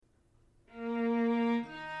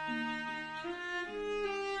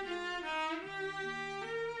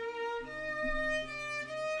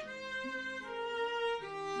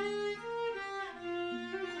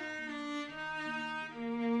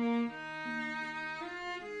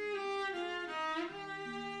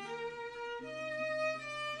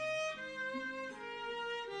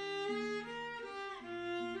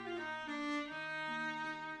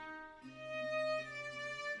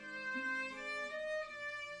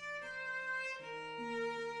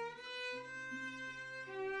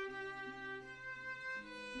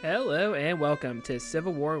Hello and welcome to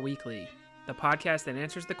Civil War Weekly, the podcast that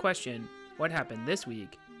answers the question, what happened this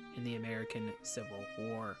week in the American Civil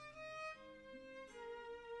War?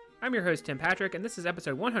 I'm your host, Tim Patrick, and this is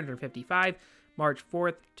episode 155, March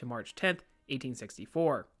 4th to March 10th,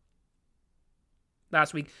 1864.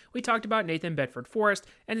 Last week, we talked about Nathan Bedford Forrest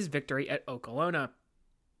and his victory at Okolona.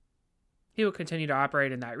 He will continue to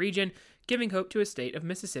operate in that region, giving hope to his state of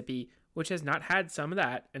Mississippi, which has not had some of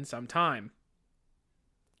that in some time.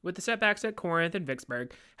 With the setbacks at Corinth and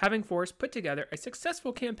Vicksburg, having Forrest put together a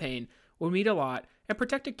successful campaign would mean a lot and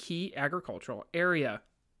protect a key agricultural area.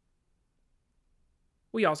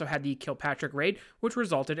 We also had the Kilpatrick raid, which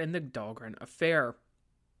resulted in the Dahlgren affair.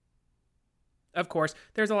 Of course,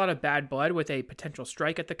 there's a lot of bad blood with a potential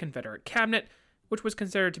strike at the Confederate cabinet, which was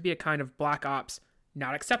considered to be a kind of black ops,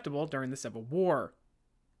 not acceptable during the Civil War.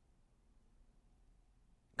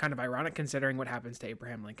 Kind of ironic considering what happens to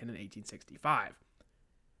Abraham Lincoln in 1865.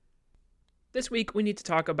 This week, we need to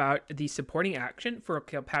talk about the supporting action for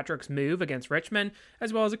Kilpatrick's move against Richmond,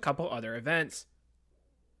 as well as a couple other events.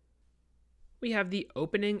 We have the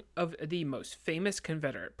opening of the most famous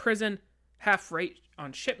Confederate prison, half-rate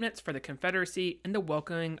on shipments for the Confederacy, and the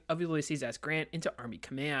welcoming of Ulysses S. Grant into Army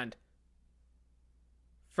Command.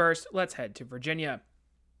 First, let's head to Virginia.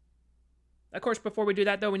 Of course, before we do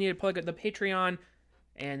that, though, we need to plug the Patreon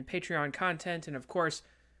and Patreon content, and of course,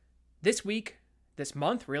 this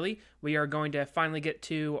month, we are going to finally get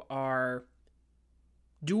to our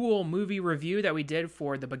dual movie review that we did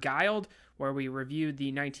for The Beguiled, where we reviewed the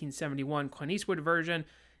 1971 Clint Eastwood version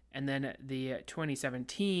and then the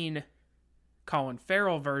 2017 Colin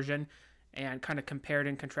Farrell version, and kind of compared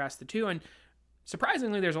and contrast the two. And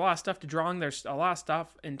surprisingly, there's a lot of stuff to draw on. There's a lot of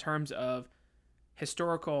stuff in terms of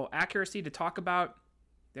historical accuracy to talk about.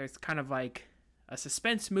 There's kind of like a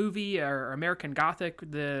suspense movie, or American Gothic,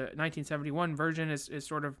 the 1971 version is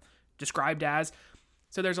sort of described as.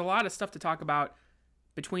 So there's a lot of stuff to talk about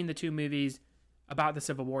between the two movies about the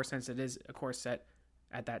Civil War, since it is, of course, set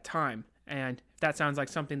at that time. And if that sounds like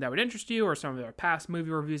something that would interest you, or some of the past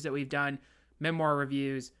movie reviews that we've done, memoir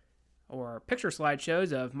reviews, or picture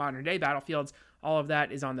slideshows of modern-day battlefields, all of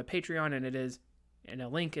that is on the Patreon, and it is in a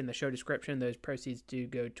link in the show description. Those proceeds do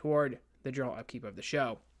go toward the general upkeep of the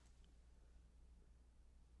show.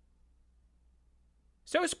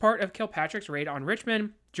 So as part of Kilpatrick's raid on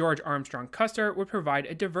Richmond, George Armstrong Custer would provide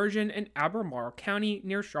a diversion in Albemarle County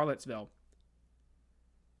near Charlottesville.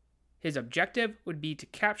 His objective would be to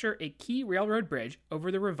capture a key railroad bridge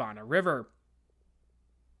over the Rivanna River.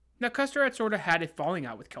 Now, Custer had sort of had a falling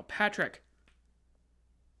out with Kilpatrick.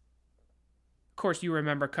 Of course, you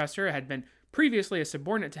remember Custer had been previously a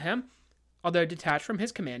subordinate to him, although detached from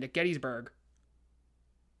his command at Gettysburg.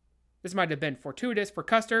 This might have been fortuitous for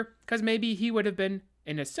Custer, because maybe he would have been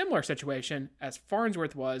in a similar situation as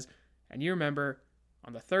Farnsworth was, and you remember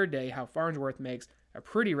on the third day how Farnsworth makes a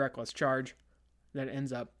pretty reckless charge that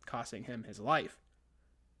ends up costing him his life.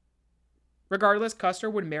 Regardless, Custer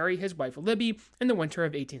would marry his wife Libby in the winter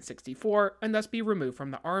of 1864 and thus be removed from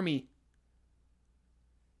the army.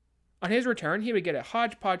 On his return, he would get a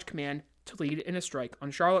hodgepodge command to lead in a strike on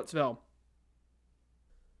Charlottesville.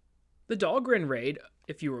 The Dahlgren raid,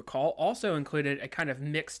 if you recall, also included a kind of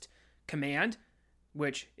mixed command,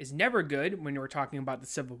 which is never good when we're talking about the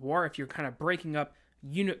Civil War. If you're kind of breaking up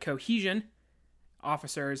unit cohesion,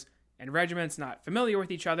 officers and regiments not familiar with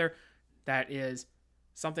each other, that is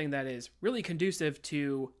something that is really conducive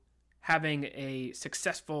to having a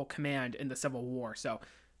successful command in the Civil War. So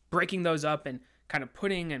breaking those up and kind of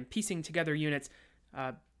putting and piecing together units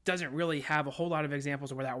doesn't really have a whole lot of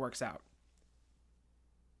examples of where that works out.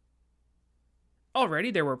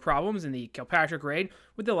 Already, there were problems in the Kilpatrick raid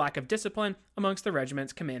with the lack of discipline amongst the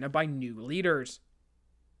regiments commanded by new leaders.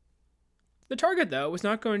 The target, though, was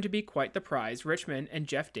not going to be quite the prize Richmond and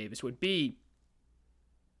Jeff Davis would be.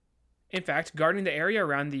 In fact, guarding the area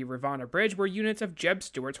around the Rivanna Bridge were units of Jeb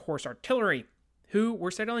Stuart's horse artillery, who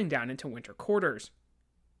were settling down into winter quarters.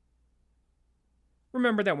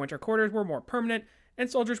 Remember that winter quarters were more permanent,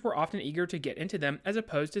 and soldiers were often eager to get into them as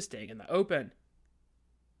opposed to staying in the open.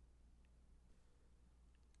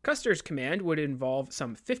 Custer's command would involve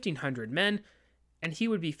some 1,500 men, and he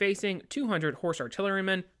would be facing 200 horse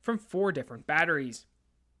artillerymen from 4 different batteries.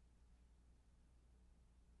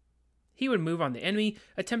 He would move on the enemy,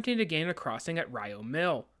 attempting to gain a crossing at Rio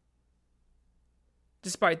Mill.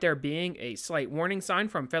 Despite there being a slight warning sign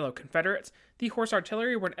from fellow Confederates, the horse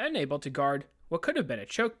artillery were unable to guard what could have been a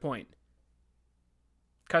choke point.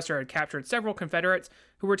 Custer had captured several Confederates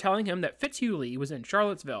who were telling him that Fitzhugh Lee was in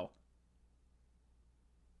Charlottesville.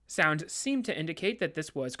 Sounds seemed to indicate that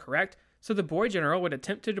this was correct, so the boy general would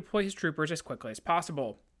attempt to deploy his troopers as quickly as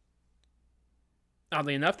possible.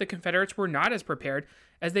 Oddly enough, the Confederates were not as prepared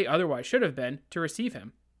as they otherwise should have been to receive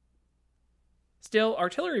him. Still,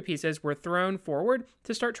 artillery pieces were thrown forward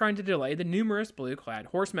to start trying to delay the numerous blue-clad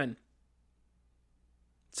horsemen.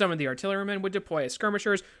 Some of the artillerymen would deploy as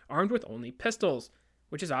skirmishers armed with only pistols,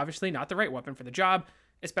 which is obviously not the right weapon for the job,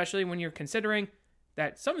 especially when you're considering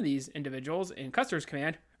that some of these individuals in Custer's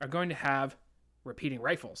command are going to have repeating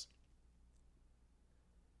rifles.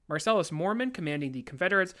 Marcellus Moorman, commanding the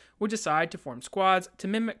Confederates, would decide to form squads to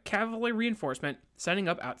mimic cavalry reinforcement setting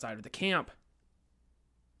up outside of the camp.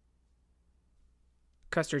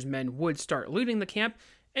 Custer's men would start looting the camp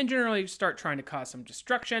and generally start trying to cause some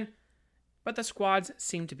destruction, but the squads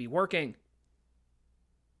seemed to be working.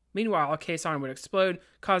 Meanwhile, a caisson would explode,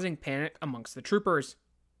 causing panic amongst the troopers.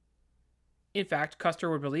 In fact, Custer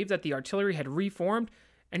would believe that the artillery had reformed,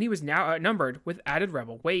 and he was now outnumbered with added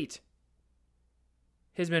rebel weight.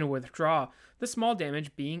 His men would withdraw, the small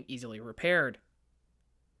damage being easily repaired.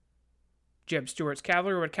 Jeb Stuart's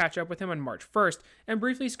cavalry would catch up with him on March 1st and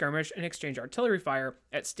briefly skirmish and exchange artillery fire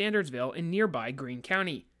at Standardsville in nearby Greene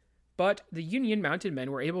County, but the Union mounted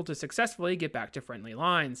men were able to successfully get back to friendly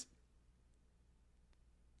lines.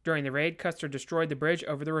 During the raid, Custer destroyed the bridge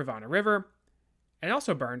over the Rivanna River and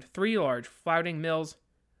also burned 3 large flouting mills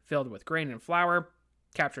filled with grain and flour,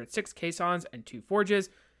 captured 6 caissons and 2 forges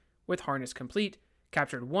with harness complete,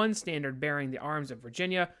 captured 1 standard bearing the arms of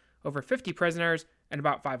Virginia, over 50 prisoners, and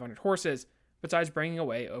about 500 horses, besides bringing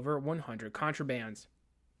away over 100 contrabands.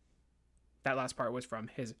 That last part was from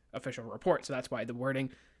his official report, so that's why the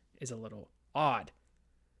wording is a little odd.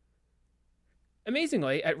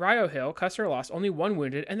 Amazingly, at Rio Hill, Custer lost only 1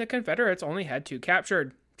 wounded and the Confederates only had 2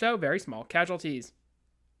 captured, so very small casualties.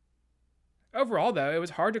 Overall, though, it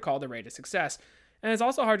was hard to call the raid a success, and it's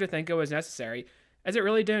also hard to think it was necessary, as it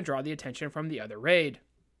really didn't draw the attention from the other raid.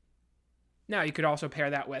 Now, you could also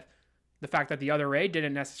pair that with the fact that the other raid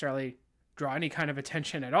didn't necessarily draw any kind of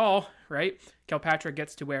attention at all, right? Kilpatrick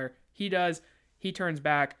gets to where he does, he turns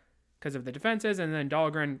back because of the defenses, and then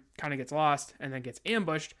Dahlgren kind of gets lost and then gets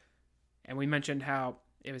ambushed. And we mentioned how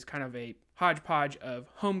it was kind of a hodgepodge of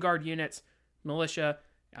home guard units, militia,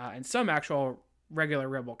 and some actual regular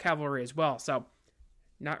rebel cavalry as well. So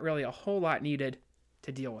not really a whole lot needed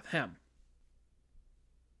to deal with him.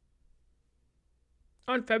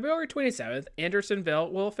 On February 27th,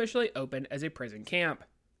 Andersonville will officially open as a prison camp.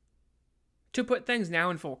 To put things now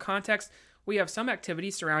in full context, we have some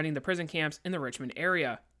activity surrounding the prison camps in the Richmond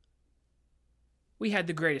area. We had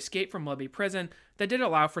the Great Escape from Libby Prison that did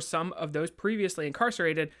allow for some of those previously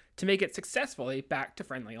incarcerated to make it successfully back to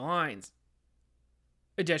friendly lines.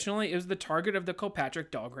 Additionally, it was the target of the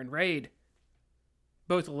Kilpatrick-Dahlgren raid.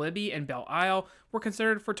 Both Libby and Belle Isle were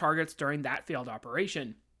considered for targets during that failed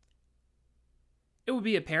operation. It would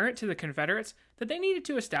be apparent to the Confederates that they needed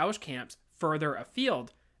to establish camps further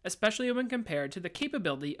afield, especially when compared to the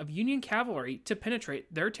capability of Union cavalry to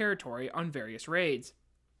penetrate their territory on various raids.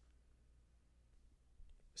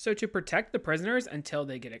 So to protect the prisoners until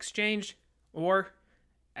they get exchanged, or,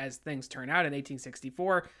 as things turn out in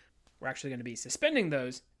 1864, we're actually going to be suspending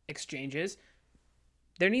those exchanges,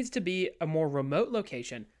 there needs to be a more remote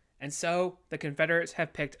location, and so the Confederates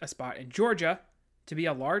have picked a spot in Georgia to be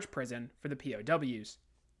a large prison for the POWs.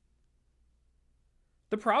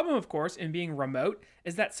 The problem, of course, in being remote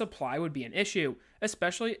is that supply would be an issue,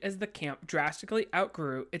 especially as the camp drastically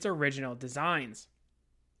outgrew its original designs.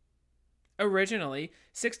 Originally,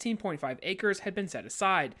 16.5 acres had been set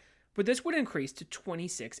aside, but this would increase to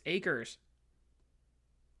 26 acres.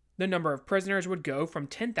 The number of prisoners would go from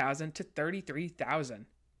 10,000 to 33,000.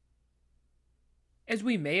 As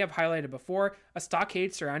we may have highlighted before, a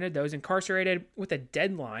stockade surrounded those incarcerated with a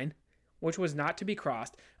deadline, which was not to be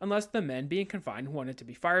crossed unless the men being confined wanted to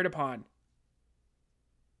be fired upon.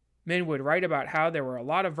 Men would write about how there were a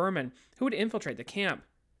lot of vermin who would infiltrate the camp,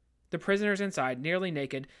 the prisoners inside nearly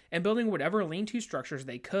naked and building whatever lean-to structures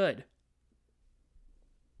they could.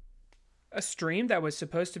 A stream that was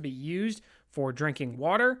supposed to be used for drinking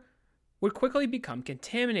water would quickly become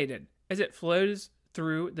contaminated as it flows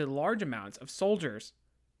through the large amounts of soldiers.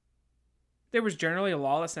 There was generally a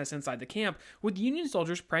lawlessness inside the camp, with Union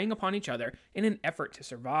soldiers preying upon each other in an effort to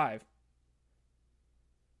survive.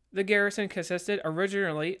 The garrison consisted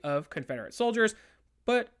originally of Confederate soldiers,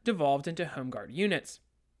 but devolved into Home Guard units.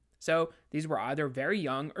 So these were either very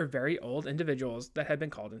young or very old individuals that had been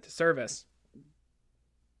called into service.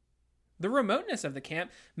 The remoteness of the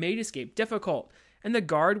camp made escape difficult, and the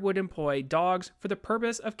guard would employ dogs for the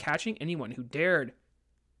purpose of catching anyone who dared.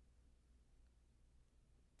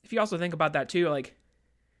 If you also think about that too, like,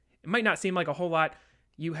 it might not seem like a whole lot,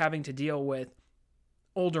 you having to deal with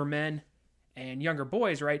older men and younger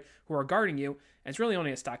boys, right, who are guarding you. And it's really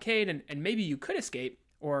only a stockade, and maybe you could escape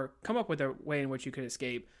or come up with a way in which you could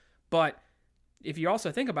escape. But if you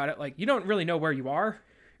also think about it, like, you don't really know where you are,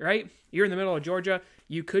 right? You're in the middle of Georgia.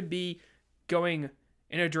 You could be going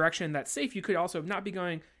in a direction that's safe. You could also not be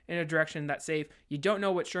going in a direction that's safe. You don't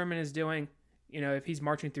know what Sherman is doing. You know, if he's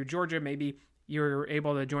marching through Georgia, maybe you're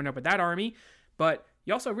able to join up with that army. But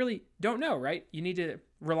you also really don't know, right? You need to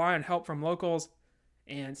rely on help from locals.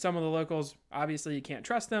 And some of the locals, obviously, you can't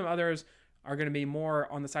trust them. Others are going to be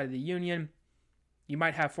more on the side of the Union. You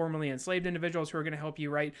might have formerly enslaved individuals who are going to help you,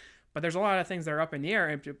 right? But there's a lot of things that are up in the air.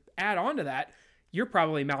 And to add on to that, you're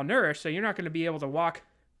probably malnourished, so you're not going to be able to walk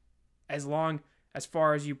as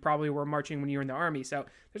far as you probably were marching when you were in the army. So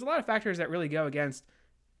there's a lot of factors that really go against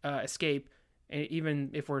escape. And even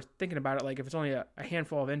if we're thinking about it, like if it's only a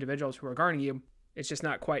handful of individuals who are guarding you, it's just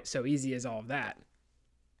not quite so easy as all of that.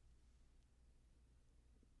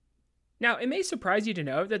 Now, it may surprise you to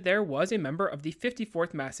know that there was a member of the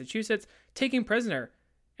 54th Massachusetts taken prisoner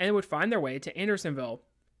and would find their way to Andersonville.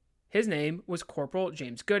 His name was Corporal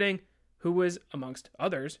James Gooding, who was, amongst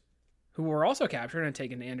others, who were also captured and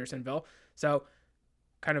taken to Andersonville. So,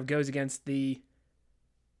 kind of goes against the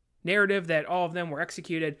narrative that all of them were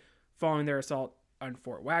executed following their assault on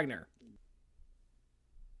Fort Wagner.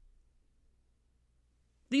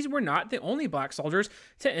 These were not the only black soldiers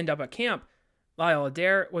to end up at camp. Lyle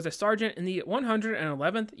Adair was a sergeant in the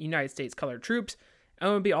 111th United States Colored Troops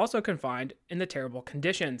and would be also confined in the terrible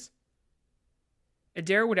conditions.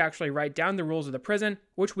 Adair would actually write down the rules of the prison,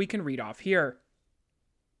 which we can read off here.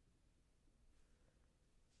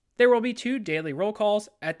 There will be 2 daily roll calls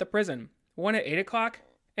at the prison, one at 8 o'clock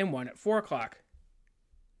and one at 4 o'clock.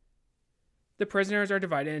 The prisoners are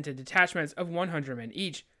divided into detachments of 100 men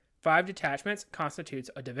each. 5 detachments constitutes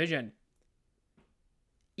a division.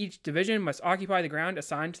 Each division must occupy the ground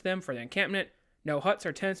assigned to them for the encampment. No huts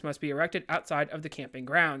or tents must be erected outside of the camping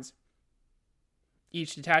grounds.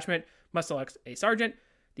 Each detachment must select a sergeant.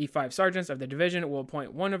 The 5 sergeants of the division will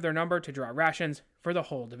appoint one of their number to draw rations for the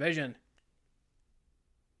whole division.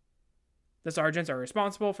 The sergeants are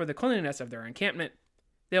responsible for the cleanliness of their encampment.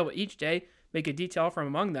 They will each day make a detail from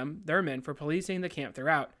among them their men for policing the camp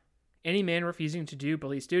throughout. Any man refusing to do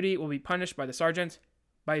police duty will be punished by the sergeants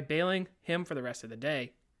by bailing him for the rest of the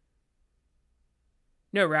day.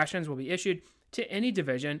 No rations will be issued to any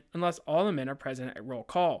division unless all the men are present at roll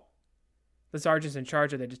call. The sergeants in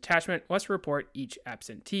charge of the detachment must report each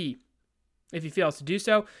absentee. If he fails to do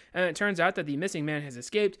so, and it turns out that the missing man has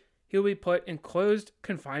escaped, he will be put in closed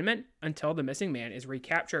confinement until the missing man is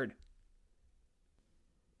recaptured.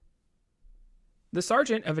 The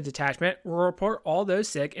sergeant of a detachment will report all those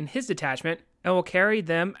sick in his detachment and will carry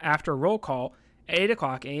them after roll call at 8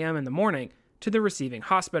 o'clock a.m. in the morning to the receiving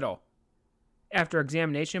hospital. After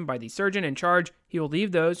examination by the surgeon in charge, he will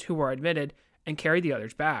leave those who were admitted and carry the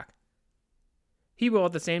others back. He will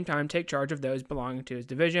at the same time take charge of those belonging to his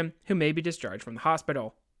division who may be discharged from the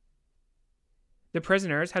hospital. The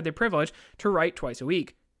prisoners have the privilege to write twice a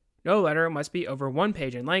week. No letter must be over 1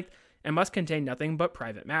 page in length and must contain nothing but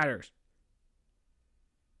private matters.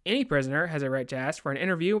 Any prisoner has a right to ask for an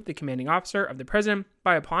interview with the commanding officer of the prison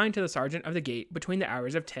by applying to the sergeant of the gate between the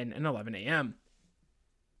hours of 10 and 11 a.m.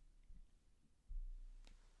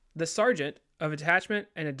 The sergeant of a detachment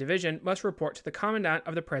and a division must report to the commandant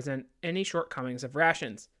of the prison any shortcomings of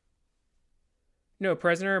rations. No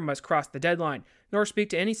prisoner must cross the deadline, nor speak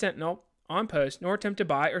to any sentinel on post, nor attempt to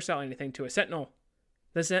buy or sell anything to a sentinel.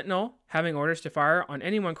 The sentinel having orders to fire on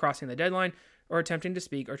anyone crossing the deadline or attempting to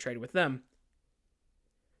speak or trade with them.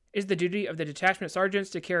 It is the duty of the detachment sergeants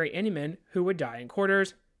to carry any men who would die in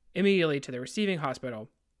quarters immediately to the receiving hospital,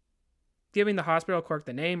 giving the hospital clerk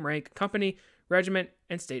the name, rank, company, regiment,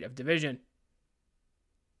 and state of division.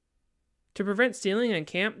 To prevent stealing in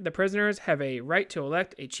camp, the prisoners have a right to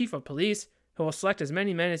elect a chief of police who will select as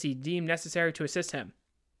many men as he deemed necessary to assist him.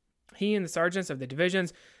 He and the sergeants of the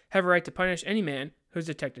divisions have a right to punish any man who is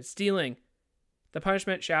detected stealing. The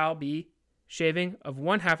punishment shall be shaving of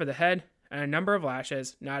 1/2 of the head and a number of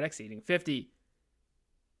lashes not exceeding 50.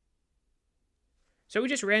 So we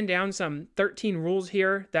just ran down some 13 rules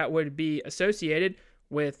here that would be associated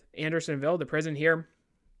with Andersonville, the prison here.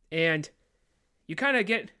 And you kind of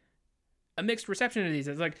get a mixed reception of these.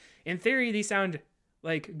 It's like, in theory, these sound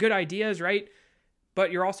like good ideas, right?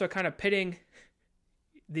 But you're also kind of pitting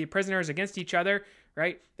the prisoners against each other,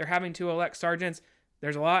 right? They're having to elect sergeants.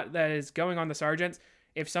 There's a lot that is going on the sergeants.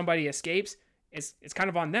 If somebody escapes, it's kind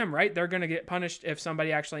of on them, right? They're going to get punished if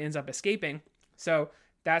somebody actually ends up escaping. So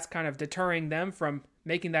that's kind of deterring them from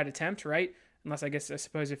making that attempt, right? Unless I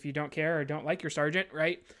suppose if you don't care or don't like your sergeant,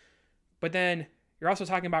 right? But then you're also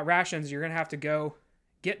talking about rations. You're going to have to go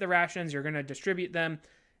get the rations. You're going to distribute them.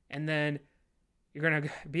 And then you're going to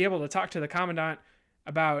be able to talk to the commandant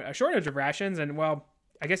about a shortage of rations. And, well,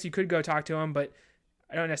 I guess you could go talk to him, but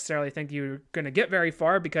I don't necessarily think you're going to get very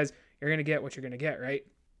far because you're going to get what you're going to get, right?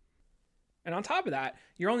 And on top of that,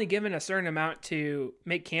 you're only given a certain amount to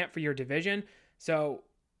make camp for your division. So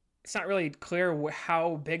it's not really clear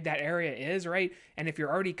how big that area is, right? And if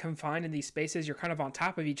you're already confined in these spaces, you're kind of on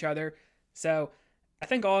top of each other. So I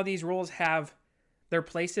think all of these rules have their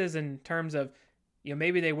places in terms of,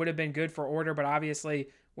 maybe they would have been good for order, but obviously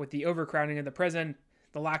with the overcrowding of the prison,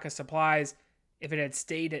 the lack of supplies, if it had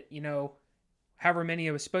stayed at, however many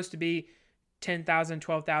it was supposed to be, 10,000,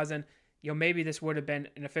 12,000, maybe this would have been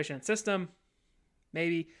an efficient system,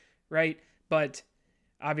 maybe, right? But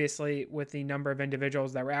obviously, with the number of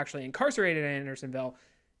individuals that were actually incarcerated in Andersonville,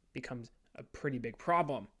 becomes a pretty big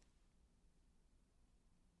problem.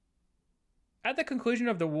 At the conclusion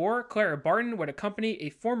of the war, Clara Barton would accompany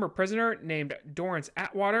a former prisoner named Dorrance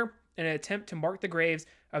Atwater in an attempt to mark the graves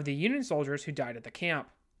of the Union soldiers who died at the camp.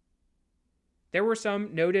 There were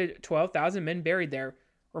some noted 12,000 men buried there,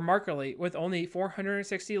 remarkably, with only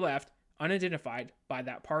 460 left unidentified by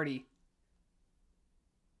that party.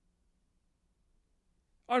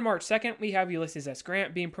 On March 2nd, we have Ulysses S.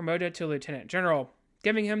 Grant being promoted to Lieutenant General,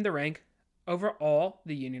 giving him the rank over all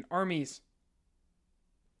the Union armies.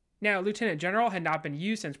 Now, Lieutenant General had not been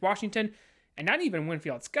used since Washington, and not even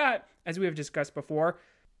Winfield Scott, as we have discussed before,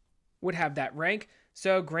 would have that rank,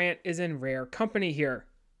 so Grant is in rare company here.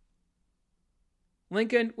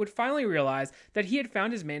 Lincoln would finally realize that he had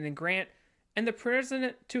found his man in Grant, and the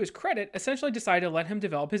president, to his credit, essentially decided to let him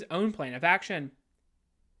develop his own plan of action.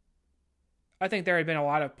 I think there had been a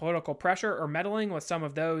lot of political pressure or meddling with some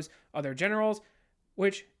of those other generals,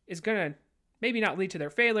 which is going to maybe not lead to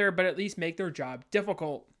their failure, but at least make their job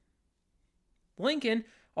difficult. Lincoln,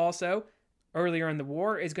 also, earlier in the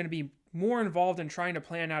war, is going to be more involved in trying to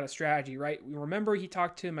plan out a strategy, right? We remember he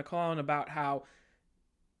talked to McClellan about how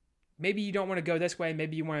maybe you don't want to go this way,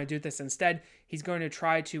 maybe you want to do this instead. He's going to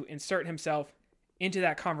try to insert himself into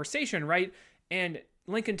that conversation, right? And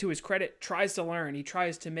Lincoln, to his credit, tries to learn. He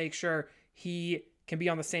tries to make sure he can be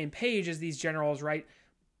on the same page as these generals, right?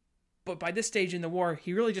 But by this stage in the war,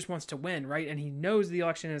 he really just wants to win, right? And he knows the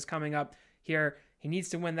election is coming up here. He needs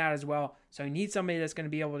to win that as well. So he needs somebody that's going to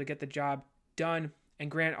be able to get the job done. And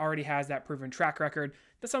Grant already has that proven track record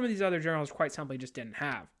that some of these other generals quite simply just didn't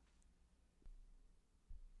have.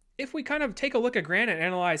 If we kind of take a look at Grant and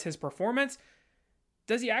analyze his performance,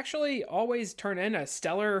 does he actually always turn in a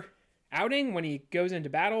stellar outing when he goes into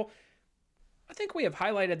battle? I think we have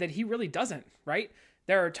highlighted that he really doesn't, right?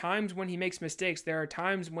 There are times when he makes mistakes. There are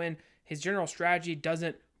times when his general strategy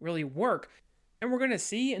doesn't really work. And we're going to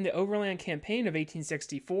see in the Overland Campaign of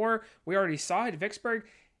 1864, we already saw at Vicksburg,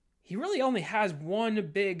 he really only has one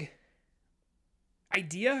big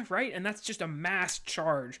idea, right? And that's just a mass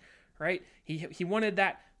charge, right? He wanted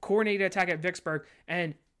that coordinated attack at Vicksburg,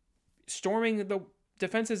 and storming the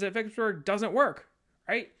defenses at Vicksburg doesn't work,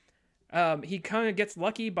 right? He kind of gets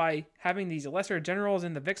lucky by having these lesser generals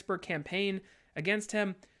in the Vicksburg campaign against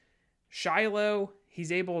him. Shiloh,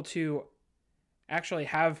 he's able to actually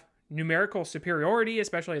have numerical superiority,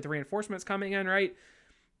 especially with the reinforcements coming in, right?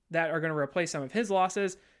 That are going to replace some of his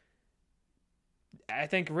losses. I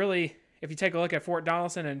think really, if you take a look at Fort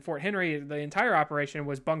Donelson and Fort Henry, the entire operation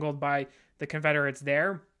was bungled by the Confederates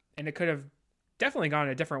there, and it could have definitely gone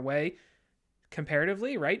a different way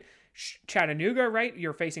comparatively, right? Chattanooga, right?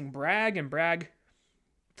 You're facing Bragg, and Bragg,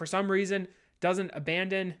 for some reason, doesn't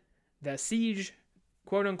abandon the siege,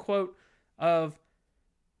 quote unquote, of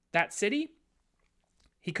that city.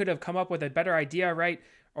 He could have come up with a better idea, right?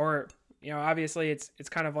 Or, obviously it's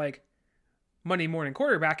kind of like Monday morning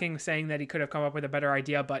quarterbacking, saying that he could have come up with a better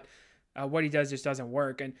idea, but what he does just doesn't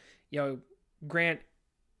work. And, Grant,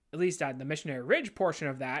 at least at the Missionary Ridge portion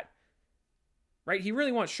of that, right, he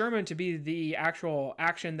really wants Sherman to be the actual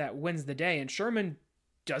action that wins the day, and Sherman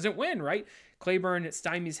doesn't win, right? Cleburne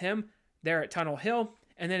stymies him there at Tunnel Hill,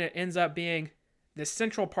 and then it ends up being the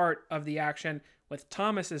central part of the action with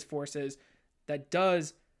Thomas's forces that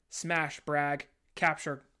does smash Bragg,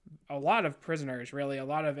 capture a lot of prisoners, really, a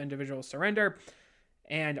lot of individuals surrender,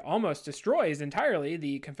 and almost destroys entirely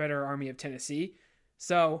the Confederate Army of Tennessee.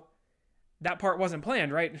 So that part wasn't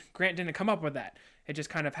planned, right? Grant didn't come up with that. It just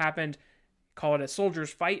kind of happened. Call it a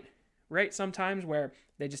soldier's fight, right? Sometimes where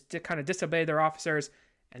they just kind of disobey their officers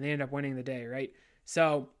and they end up winning the day, right?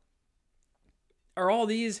 So are all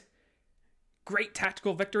these great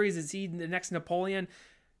tactical victories? Is he the next Napoleon?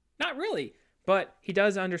 Not really, but he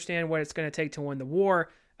does understand what it's going to take to win the war,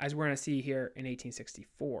 as we're going to see here in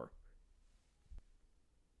 1864.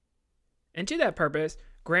 And to that purpose,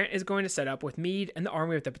 Grant is going to set up with Meade and the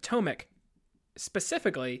Army of the Potomac,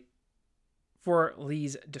 specifically for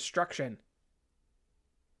Lee's destruction.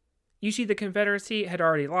 You see, the Confederacy had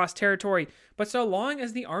already lost territory, but so long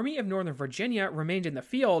as the Army of Northern Virginia remained in the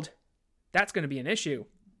field, that's going to be an issue.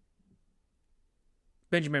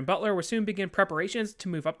 Benjamin Butler would soon begin preparations to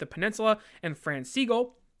move up the peninsula, and Franz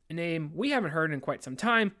Sigel, a name we haven't heard in quite some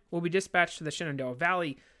time, will be dispatched to the Shenandoah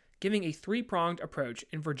Valley, giving a three-pronged approach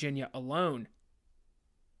in Virginia alone.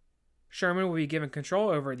 Sherman will be given control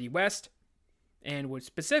over the West, and would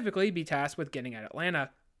specifically be tasked with getting at Atlanta.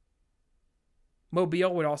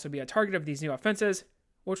 Mobile would also be a target of these new offenses,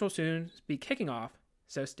 which will soon be kicking off,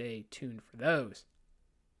 so stay tuned for those.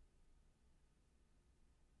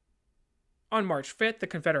 On March 5th, the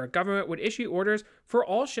Confederate government would issue orders for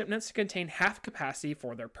all shipments to contain half capacity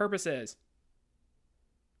for their purposes.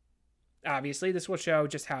 Obviously, this will show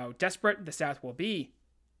just how desperate the South will be.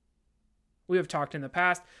 We have talked in the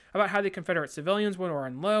past about how the Confederate civilians would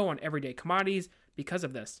run low on everyday commodities because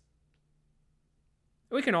of this.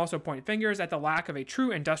 We can also point fingers at the lack of a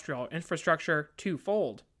true industrial infrastructure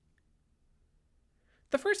twofold.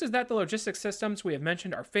 The first is that the logistics systems we have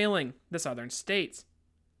mentioned are failing the southern states.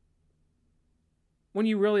 When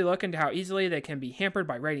you really look into how easily they can be hampered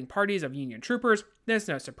by raiding parties of Union troopers, there's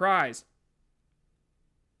no surprise.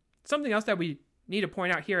 Something else that we need to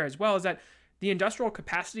point out here as well is that the industrial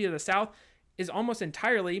capacity of the South is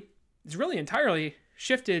really entirely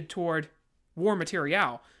shifted toward war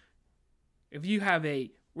material. If you have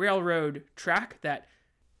a railroad track that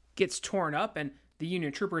gets torn up and the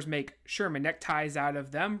Union troopers make Sherman neckties out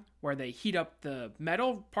of them, where they heat up the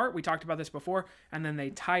metal part, we talked about this before, and then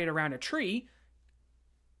they tie it around a tree,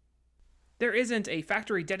 there isn't a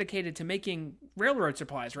factory dedicated to making railroad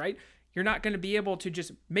supplies, right? You're not going to be able to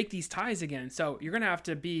just make these ties again. So you're going to have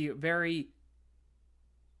to be very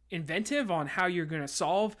inventive on how you're going to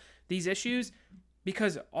solve these issues,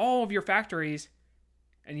 because all of your factories,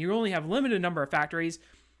 and you only have a limited number of factories,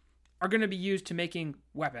 are going to be used to making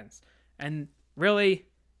weapons. And really,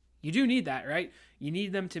 you do need that, right? You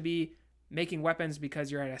need them to be making weapons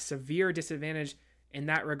because you're at a severe disadvantage in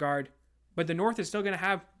that regard. But the North is still going to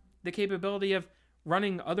have the capability of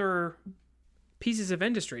running other pieces of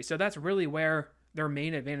industry. So that's really where their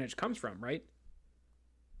main advantage comes from, right?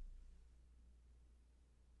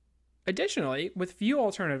 Additionally, with few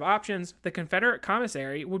alternative options, the Confederate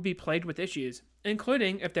commissary would be plagued with issues,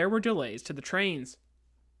 including if there were delays to the trains.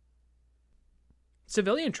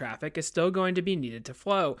 Civilian traffic is still going to be needed to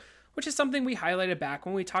flow, which is something we highlighted back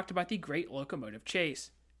when we talked about the Great Locomotive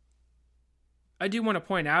Chase. I do want to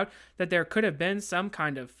point out that there could have been some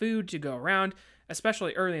kind of food to go around,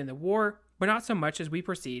 especially early in the war, but not so much as we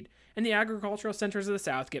proceed, and the agricultural centers of the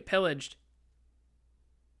South get pillaged.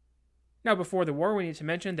 Now, before the war, we need to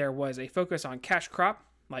mention there was a focus on cash crop,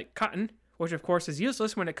 like cotton, which of course is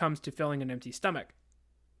useless when it comes to filling an empty stomach.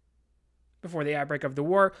 Before the outbreak of the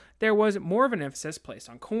war, there was more of an emphasis placed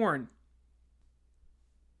on corn.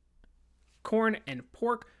 Corn and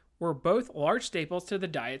pork were both large staples to the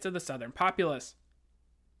diets of the southern populace.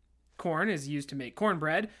 Corn is used to make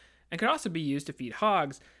cornbread and could also be used to feed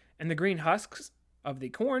hogs, and the green husks of the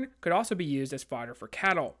corn could also be used as fodder for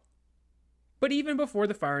cattle. But even before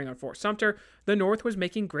the firing on Fort Sumter, the North was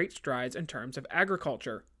making great strides in terms of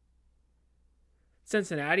agriculture.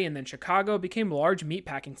 Cincinnati and then Chicago became large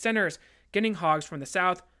meatpacking centers, getting hogs from the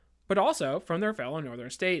South, but also from their fellow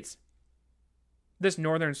northern states. This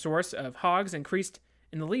northern source of hogs increased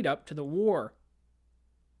in the lead up to the war.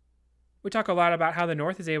 We talk a lot about how the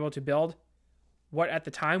North is able to build what at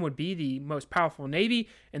the time would be the most powerful navy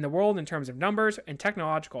in the world in terms of numbers and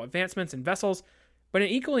technological advancements in vessels, but an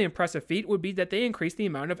equally impressive feat would be that they increased the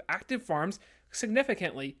amount of active farms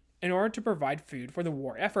significantly in order to provide food for the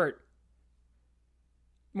war effort.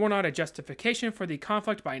 While not a justification for the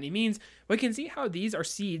conflict by any means, we can see how these are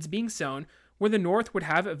seeds being sown where the North would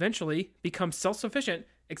have eventually become self-sufficient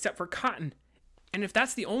except for cotton. And if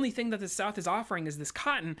that's the only thing that the South is offering is this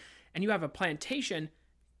cotton, and you have a plantation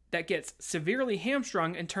that gets severely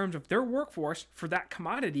hamstrung in terms of their workforce for that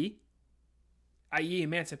commodity, i.e.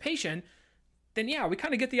 emancipation, then yeah, we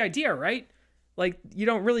kind of get the idea, right? Like, you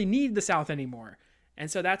don't really need the South anymore.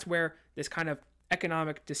 And so that's where this kind of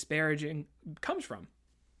economic disparaging comes from.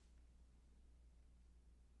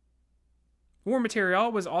 War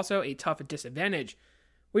material was also a tough disadvantage.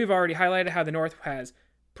 We've already highlighted how the North has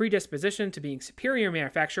predisposition to being superior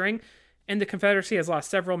manufacturing, and the Confederacy has lost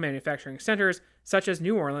several manufacturing centers, such as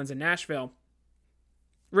New Orleans and Nashville.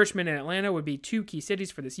 Richmond and Atlanta would be two key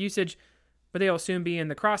cities for this usage, but they will soon be in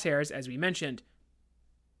the crosshairs, as we mentioned.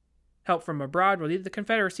 Help from abroad will lead the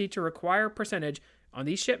Confederacy to require percentage on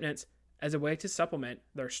these shipments as a way to supplement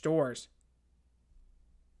their stores.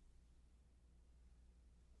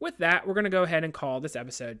 With that, we're going to go ahead and call this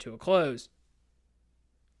episode to a close.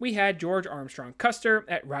 We had George Armstrong Custer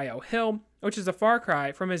at Rio Hill, which is a far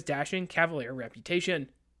cry from his dashing Cavalier reputation.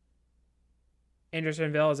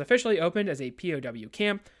 Andersonville is officially opened as a POW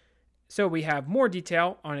camp, so we have more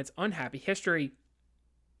detail on its unhappy history.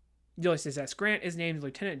 Ulysses S. Grant is named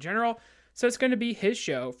Lieutenant General, so it's going to be his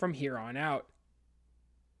show from here on out.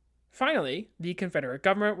 Finally, the Confederate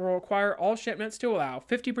government will require all shipments to allow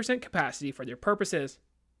 50% capacity for their purposes.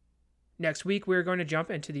 Next week, we're going to jump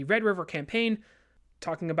into the Red River Campaign,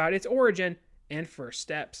 talking about its origin and first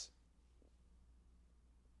steps.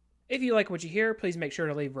 If you like what you hear, please make sure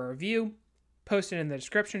to leave a review. Posted in the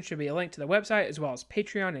description should be a link to the website as well as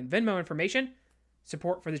Patreon and Venmo information.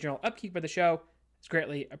 Support for the general upkeep of the show is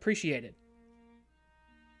greatly appreciated.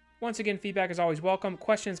 Once again, feedback is always welcome.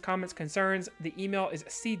 Questions, comments, concerns, the email is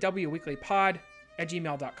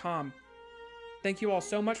cwweeklypod@gmail.com. Thank you all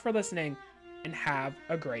so much for listening, and have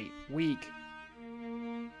a great week.